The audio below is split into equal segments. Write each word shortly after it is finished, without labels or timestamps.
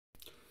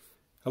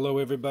Hello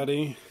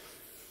everybody,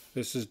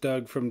 this is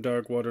Doug from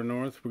Darkwater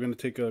North. We're going to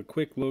take a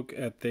quick look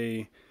at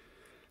the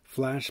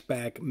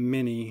Flashback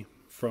Mini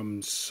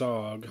from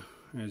SOG,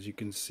 as you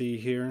can see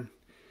here.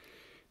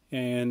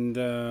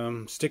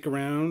 And stick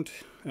around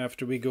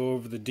after we go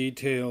over the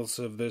details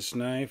of this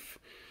knife.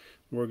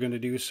 We're going to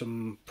do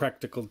some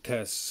practical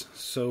tests.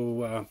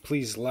 So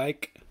please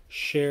like,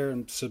 share,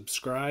 and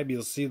subscribe.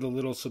 You'll see the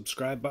little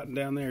subscribe button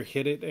down there.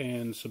 Hit it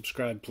and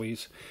subscribe,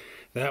 please.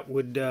 That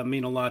would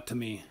mean a lot to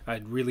me.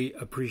 I'd really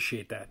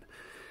appreciate that.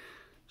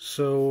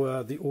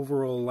 So the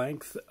overall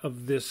length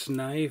of this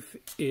knife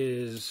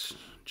is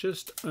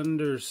just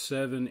under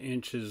 7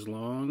 inches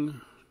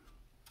long.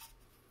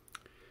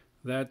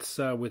 That's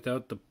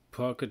without the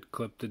pocket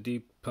clip, the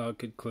deep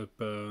pocket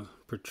clip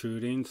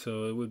protruding,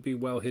 so it would be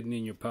well hidden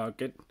in your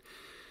pocket,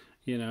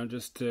 you know,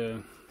 just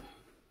to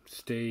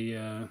stay,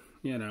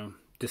 you know,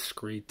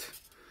 discreet.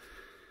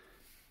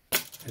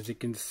 As you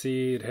can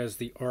see, it has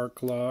the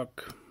arc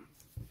lock,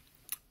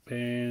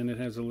 and it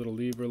has a little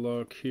lever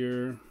lock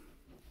here.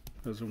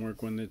 Doesn't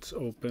work when it's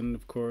open,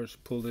 of course.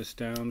 Pull this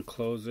down,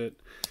 close it.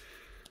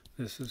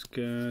 This is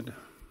good.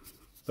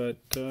 But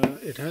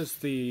it has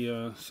the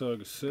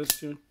SOG assist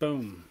here.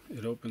 Boom!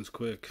 It opens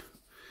quick.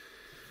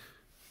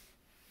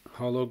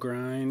 Hollow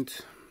grind.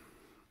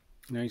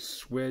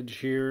 Nice wedge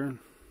here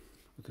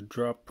with a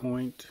drop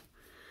point.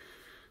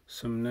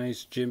 Some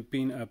nice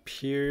jimping up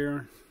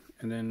here.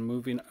 And then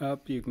moving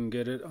up, you can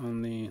get it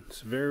on the,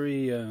 it's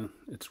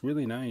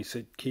really nice.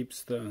 It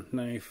keeps the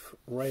knife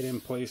right in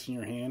place in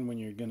your hand when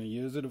you're going to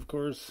use it, of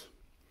course.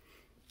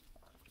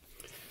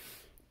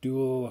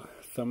 Dual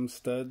thumb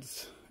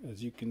studs,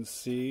 as you can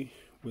see,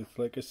 with,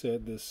 like I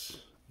said, this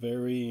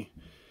very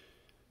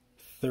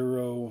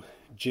thorough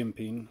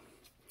jimping.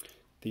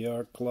 The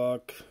arc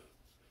lock,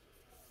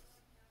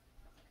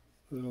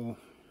 the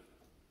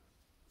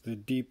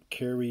deep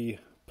carry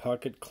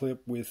pocket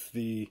clip with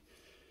the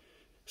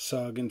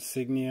SOG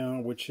insignia,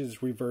 which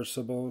is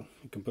reversible.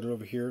 You can put it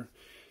over here.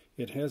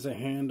 It has a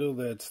handle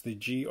that's the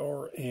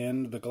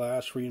GRN, the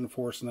glass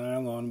reinforced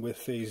nylon,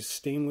 with a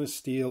stainless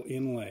steel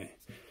inlay,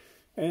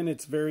 and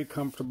it's very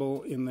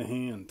comfortable in the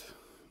hand,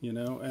 you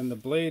know. And the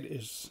blade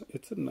is,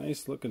 it's a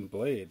nice looking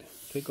blade.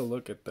 Take a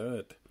look at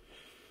that.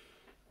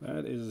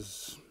 That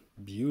is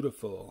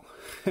beautiful.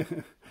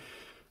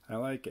 I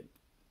like it.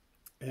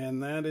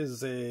 And that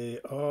is a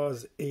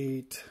Oz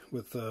 8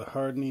 with a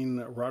hardening,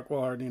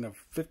 Rockwell hardening of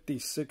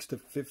 56 to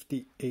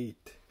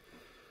 58.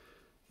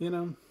 You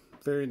know,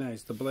 very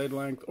nice. The blade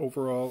length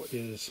overall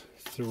is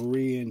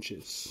 3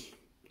 inches.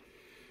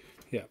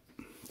 Yeah,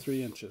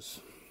 3 inches.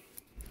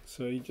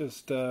 So you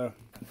just, and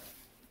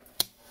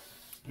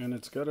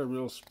it's got a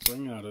real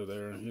spring out of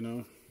there, you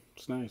know.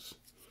 It's nice.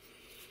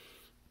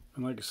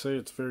 And like I say,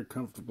 it's very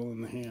comfortable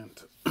in the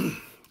hand.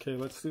 Okay,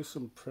 let's do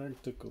some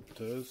practical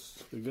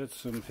tests. We got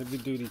some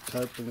heavy-duty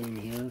tarpaulin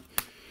here,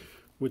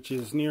 which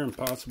is near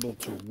impossible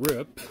to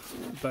rip,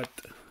 but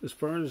as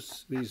far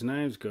as these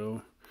knives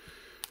go,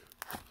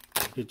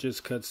 it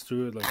just cuts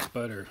through it like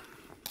butter.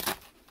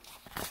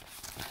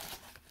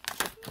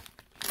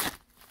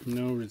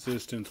 No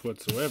resistance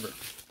whatsoever,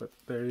 but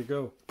there you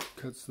go.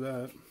 Cuts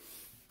that.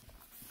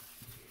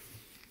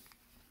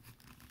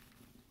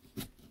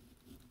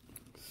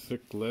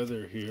 Thick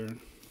leather here.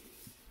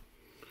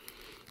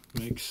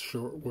 Makes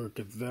short work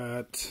of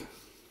that.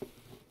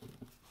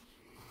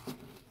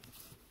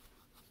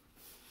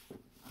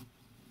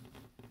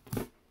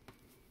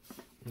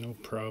 No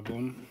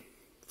problem.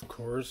 Of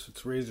course,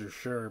 it's razor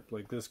sharp.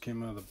 Like this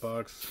came out of the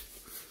box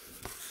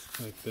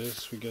like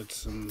this. We got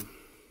some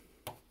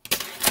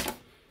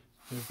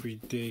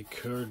everyday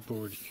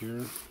cardboard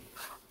here.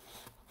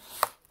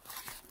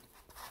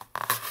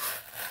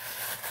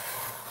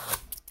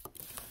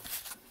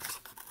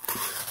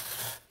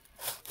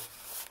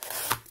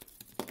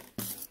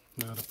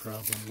 Not a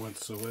problem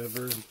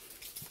whatsoever.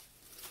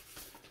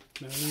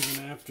 Now,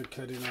 even after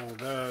cutting all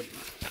that,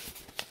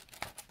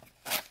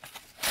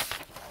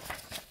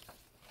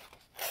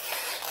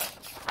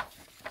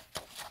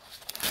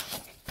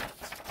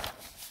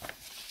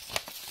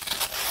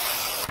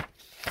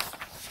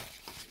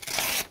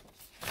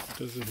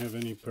 doesn't have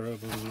any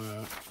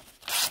problem.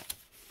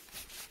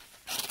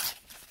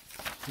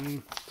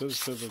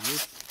 Does have a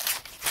lip.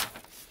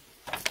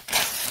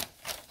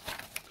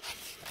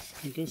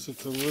 I guess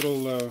it's a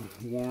little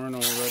worn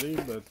already,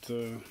 but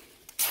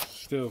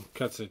still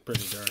cuts it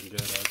pretty darn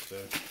good, I'd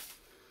say.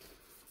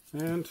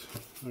 And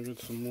I got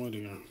some wood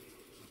here.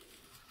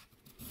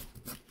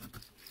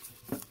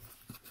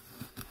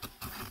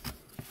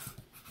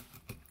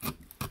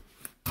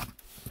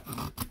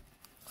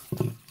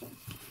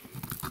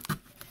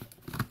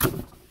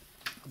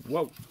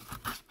 Whoa!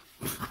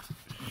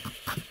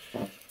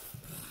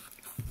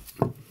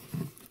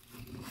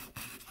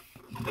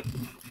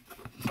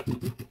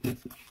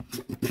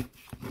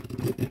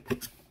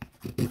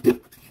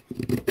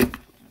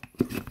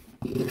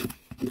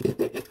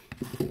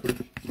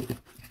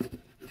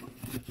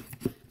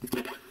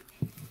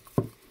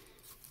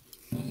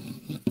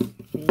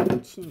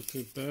 It's not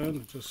too bad,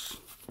 it just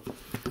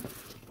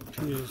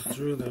peels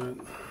through that.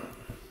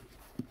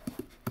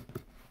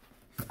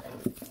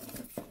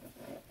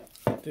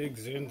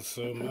 digs in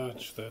so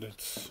much that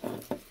it's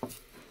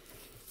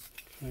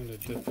kind of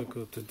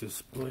difficult to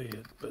display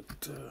it,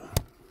 but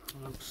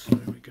oops, there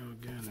we go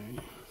again,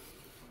 eh?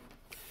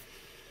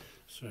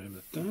 Sorry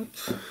about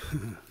that.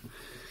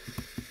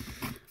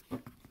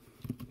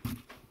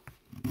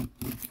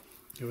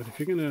 Yeah, but if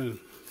you're gonna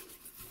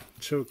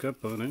choke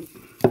up on it,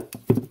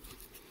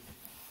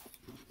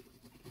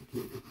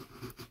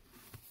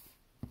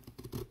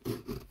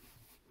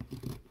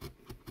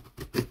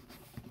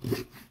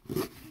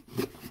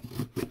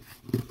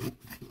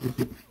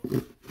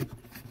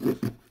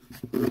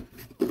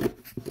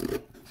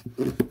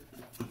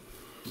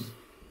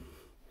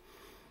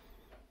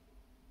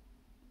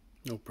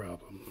 no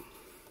problem.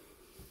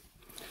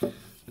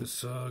 The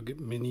SOG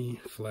Mini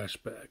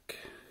Flashback.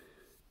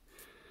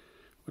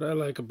 What I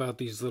like about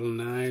these little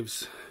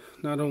knives,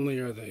 not only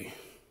are they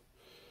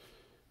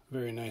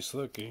very nice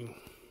looking,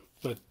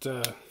 but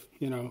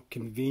you know,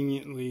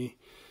 conveniently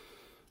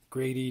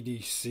great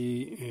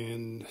EDC,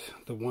 and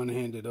the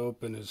one-handed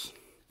open is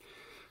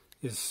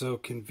so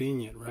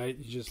convenient, right?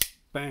 You just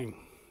bang,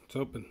 it's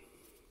open.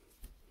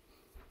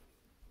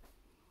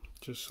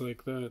 Just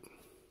like that.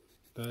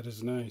 That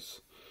is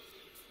nice.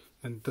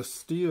 And the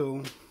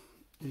steel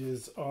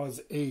is Oz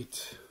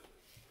 8.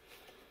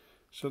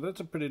 So that's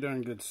a pretty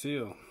darn good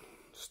steel,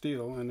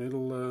 and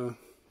it'll,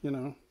 you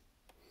know,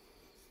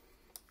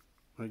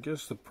 I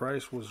guess the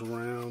price was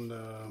around,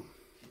 I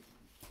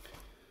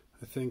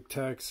think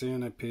tax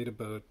in, I paid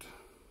about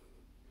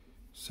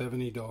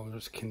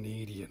 $70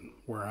 Canadian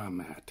where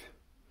I'm at.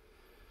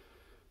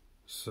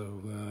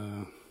 So,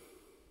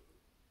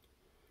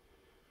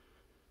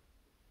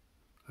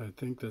 I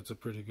think that's a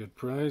pretty good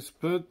price,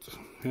 but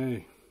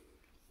hey,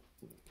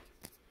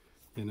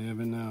 you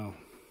never know.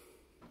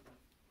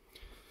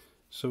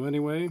 So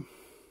anyway,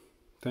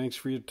 thanks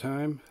for your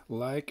time.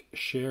 Like,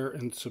 share,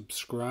 and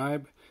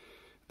subscribe.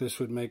 This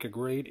would make a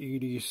great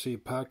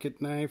EDC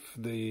pocket knife,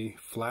 the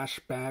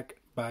Flashback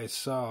by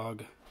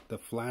SOG, the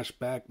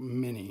Flashback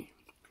Mini.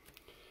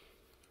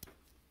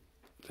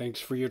 Thanks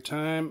for your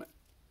time.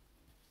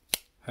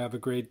 Have a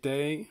great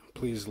day.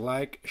 Please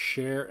like,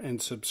 share,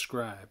 and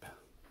subscribe.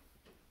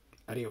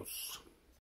 Adios.